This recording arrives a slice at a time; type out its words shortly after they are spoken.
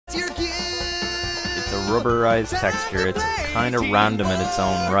rubberized texture. It's kind of random in its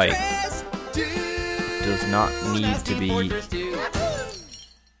own right. It does not need to be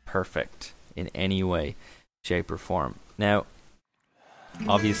perfect in any way, shape, or form. Now,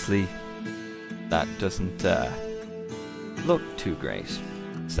 obviously, that doesn't look too great.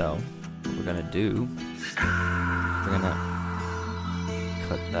 So, what we're gonna do, we're gonna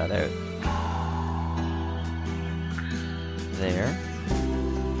cut that out. There.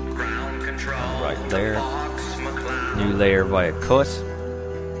 Right there. New layer via cut.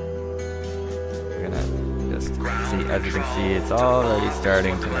 We're gonna just see, as you can see, it's already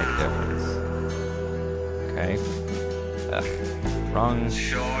starting to make a difference. Okay. Wrong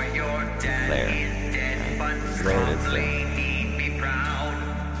layer. There it is there.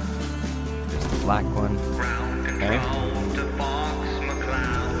 Just the black one. Okay.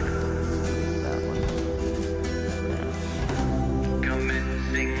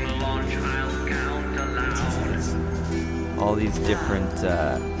 All these different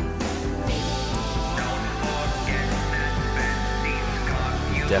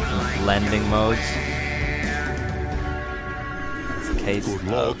these different blending modes. It's a case of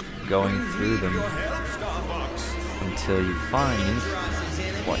going through them until you find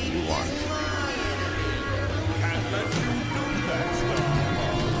what you want.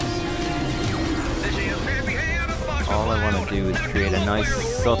 All I want to do is create a nice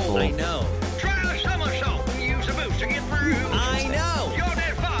subtle. I know! Your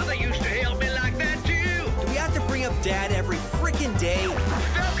dead father used to help me like that too! Do we have to bring up Dad every freaking day?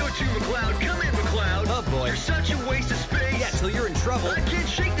 Falco to McCloud, come in McCloud! Oh boy. You're such a waste of space! Yeah, till you're in trouble. I can't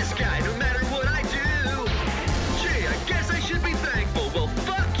shake this guy no matter what I do! Gee, I guess I should be thankful. Well,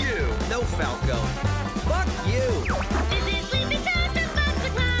 fuck you! No, Falco. Fuck you! This is sleepy time to Fox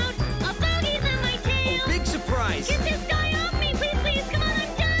McCloud! A bogey's on my tail! Oh, big surprise! Get this guy off me, please, please! Come on,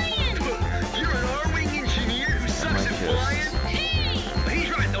 I'm dying! You're an R-wing engineer who sucks at flying? He's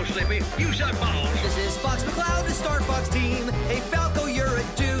right though, Slippy. You suck balls. This is Fox McCloud, the Star Fox team. Hey, Falco, you're a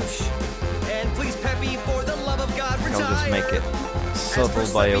douche. And please, Peppy, for the love of God, retire. I'll just make it subtle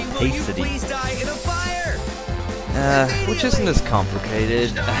by opacity. Please die in a fire. Which isn't as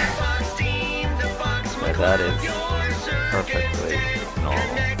complicated. But that is perfectly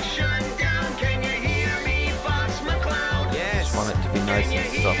normal. Yes. Just want it to be nice and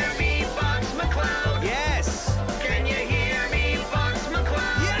subtle. Yes. Can you hear me, Fox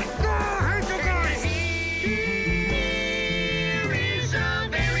McCloud? Yeah. Here is a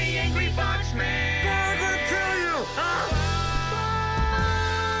very angry fox man. I'm gonna kill you.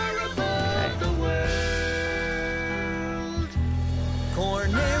 Far above the world.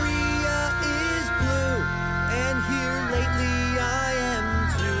 Corneria is blue, and here lately I am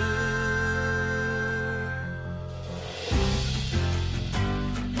too.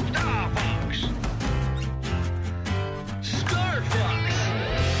 Star Fox. Star Fox.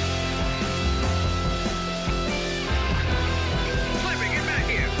 Flippy, get back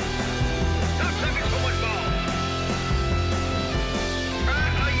here. Stop sucking so much ball. Try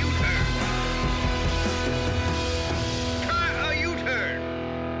a U-turn. Try a U-turn.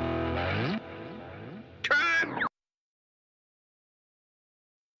 Try.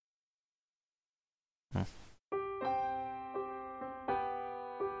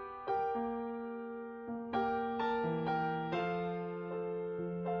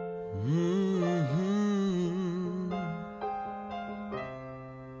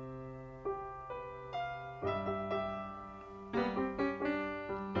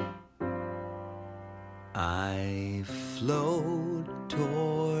 I float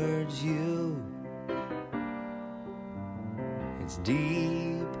towards you. It's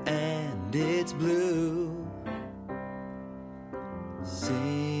deep and it's blue.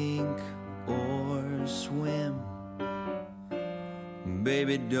 Sink or swim.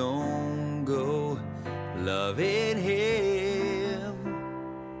 Baby, don't go loving him.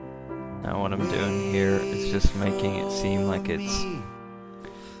 Now what I'm doing here is just making it seem like it's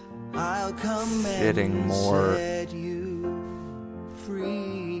I'll come fitting more set you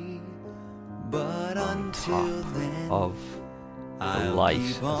free, but on top until then, of the I'll light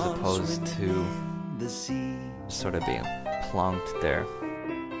keep as on opposed to swimming in the sea. sort of being plonked there.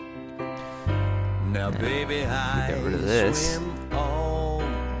 Now, Yeah, baby, get I rid of this. swim all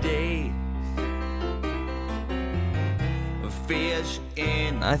day. Fish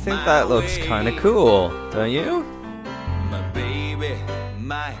in I think my that looks way. kind of cool, don't you? My baby,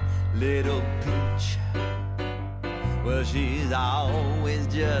 my little peach. Well, she's always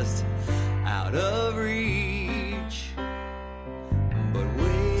just out of reach. But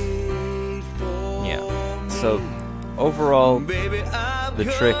wait for Yeah. So overall, me, baby, I'm the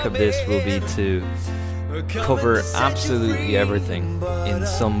trick of this will be to cover absolutely everything in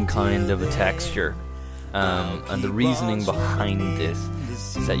some kind of a texture. And the reasoning behind this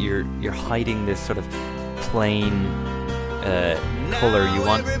is that you're hiding this sort of plain color. You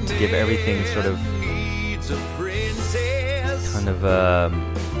want to give everything sort of kind of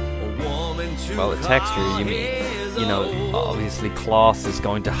well, a texture. You know, obviously cloth is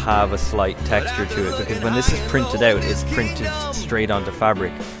going to have a slight texture to it, because when this is printed out, it's printed straight onto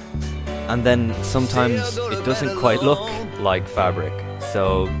fabric, and then sometimes it doesn't quite look like fabric.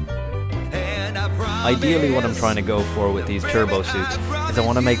 So ideally what I'm trying to go for with these turbo suits is I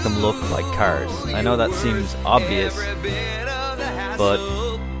want to make them look like cars. I know that seems obvious, but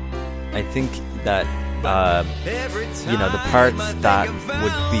I think that you know, the parts that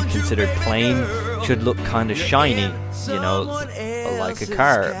would be considered plain should look kind of shiny, you know, like a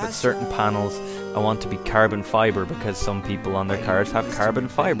car. But certain panels I want to be carbon fiber, because some people on their cars have carbon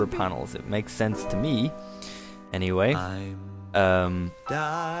fiber panels. It makes sense to me anyway.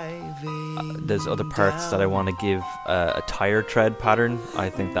 There's other parts that I want to give a tire tread pattern. I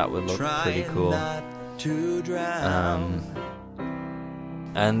think that would look pretty cool.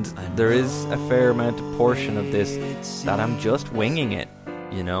 And there is a fair amount of portion of this that I'm just winging it,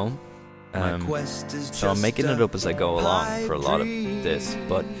 you know. So I'm making it up as I go along for a lot of this.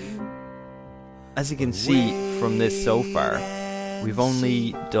 But as you can see from this so far, we've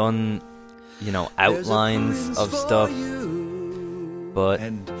only done, you know, outlines of stuff. But,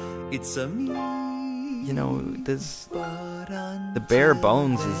 you know, there's the bare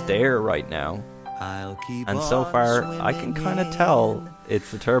bones is there right now. And so far, I can kind of tell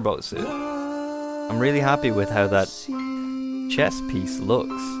it's the turbo suit. I'm really happy with how that chest piece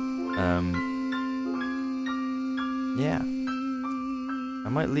looks. Yeah. I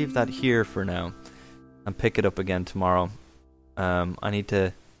might leave that here for now and pick it up again tomorrow. I need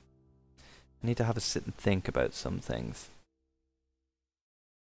to have a sit and think about some things.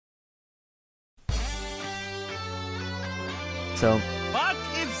 So, But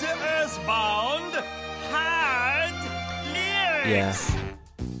if the Earthbound had lyrics. Yeah,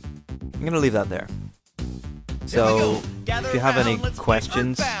 I'm gonna leave that there. So, if you have any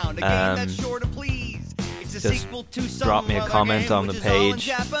questions, just drop me a comment on the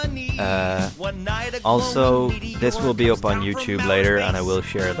page. Also, this will be up on YouTube later, and I will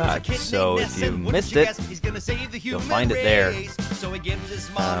share that. So if you missed it, you'll find it there.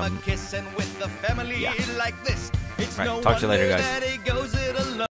 Yeah. Right, talk to you later, guys.